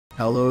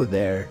Hello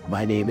there,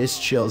 my name is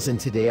Chills and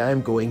today I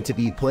am going to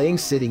be playing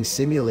Sitting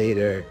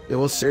Simulator. It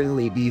will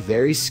certainly be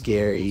very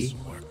scary.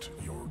 Select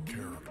your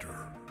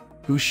character.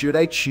 Who should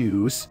I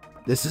choose?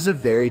 This is a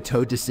very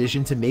tough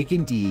decision to make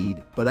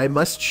indeed, but I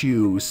must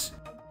choose.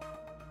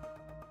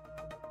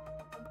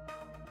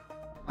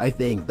 I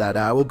think that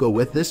I will go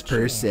with this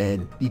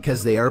person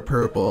because they are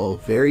purple,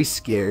 very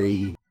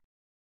scary.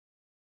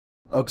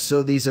 Okay,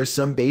 so these are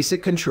some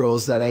basic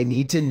controls that I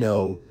need to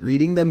know.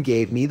 Reading them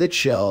gave me the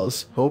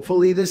chills.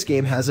 Hopefully this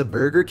game has a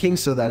Burger King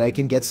so that I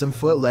can get some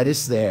foot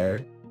lettuce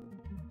there.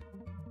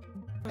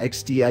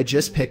 XD, I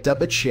just picked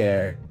up a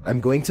chair. I'm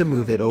going to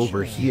move it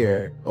over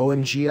here.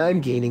 OMG, I'm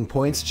gaining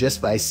points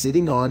just by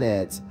sitting on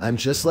it. I'm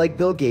just like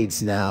Bill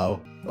Gates now.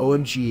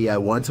 OMG, I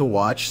want to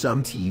watch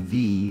some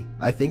TV.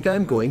 I think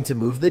I'm going to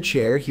move the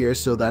chair here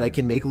so that I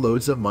can make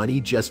loads of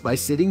money just by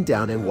sitting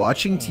down and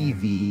watching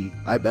TV.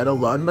 I bet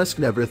Elon Musk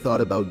never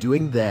thought about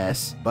doing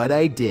this, but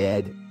I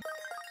did.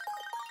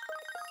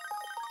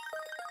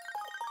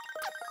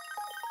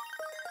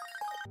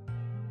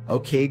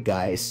 Okay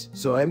guys,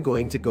 so I'm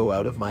going to go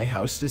out of my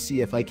house to see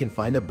if I can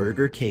find a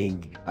Burger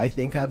King. I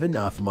think I have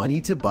enough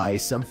money to buy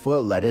some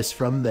foot lettuce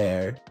from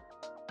there.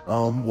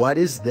 What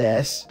is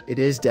this? It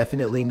is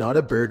definitely not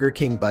a Burger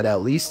King, but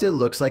at least it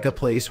looks like a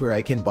place where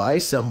I can buy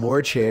some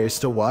more chairs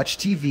to watch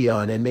TV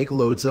on and make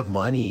loads of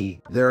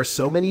money. There are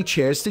so many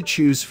chairs to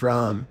choose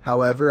from,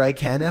 however I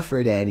can't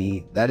afford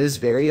any. That is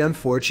very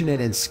unfortunate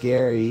and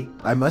scary.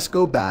 I must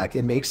go back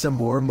and make some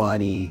more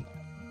money.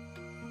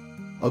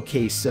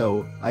 Okay,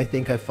 so I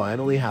think I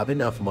finally have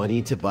enough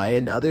money to buy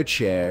another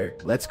chair.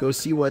 Let's go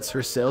see what's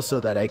for sale so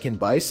that I can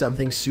buy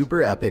something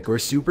super epic or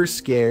super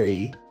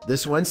scary.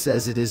 This one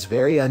says it is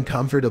very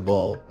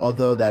uncomfortable,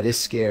 although that is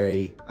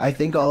scary. I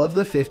think all of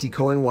the 50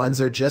 coin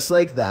ones are just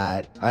like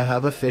that. I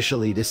have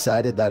officially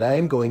decided that I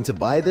am going to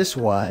buy this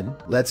one.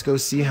 Let's go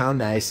see how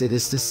nice it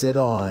is to sit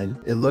on.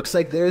 It looks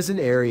like there's an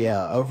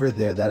area over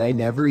there that I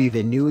never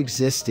even knew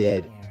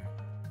existed.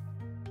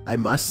 I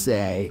must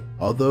say,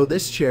 although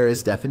this chair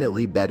is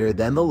definitely better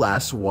than the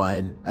last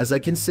one, as I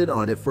can sit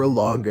on it for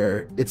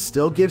longer, it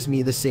still gives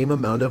me the same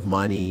amount of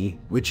money,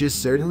 which is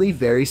certainly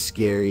very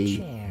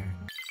scary.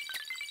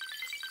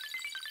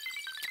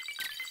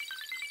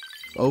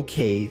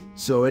 Okay,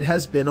 so it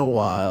has been a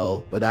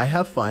while, but I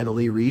have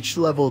finally reached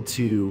level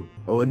 2.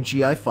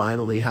 OMG, I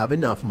finally have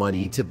enough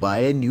money to buy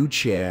a new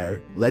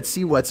chair. Let's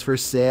see what's for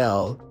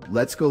sale.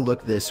 Let's go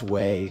look this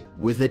way.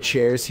 With the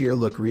chairs here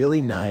look really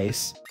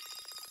nice.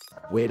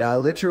 Wait, I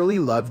literally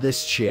love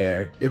this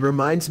chair. It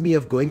reminds me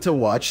of going to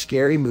watch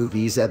scary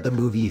movies at the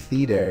movie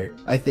theater.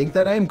 I think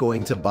that I'm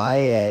going to buy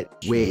it.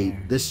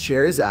 Wait, this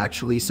chair is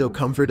actually so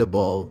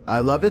comfortable. I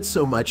love it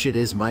so much, it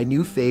is my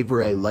new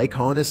favorite, like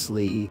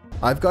honestly.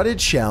 I've got a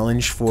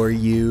challenge for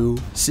you.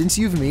 Since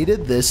you've made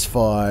it this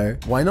far,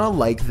 why not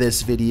like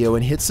this video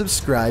and hit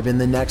subscribe in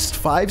the next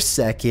 5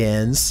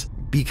 seconds?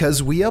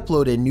 Because we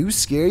upload a new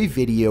scary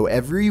video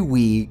every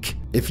week.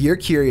 If you're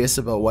curious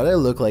about what I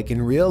look like in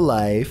real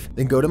life,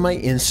 then go to my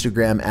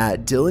Instagram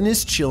at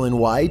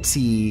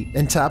DylanIsChillinYT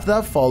and tap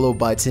that follow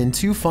button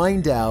to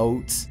find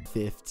out.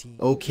 15.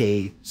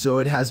 Okay, so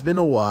it has been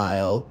a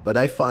while, but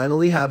I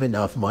finally have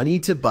enough money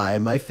to buy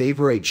my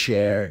favorite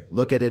chair.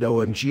 Look at it,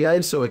 OMG, I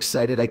am so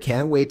excited, I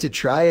can't wait to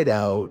try it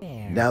out.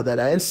 Now that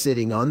I am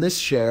sitting on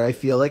this chair, I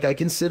feel like I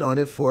can sit on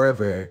it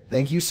forever.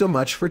 Thank you so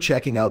much for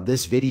checking out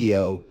this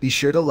video. Be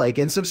sure to like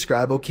and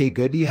subscribe. Okay,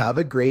 good, you have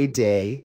a great day.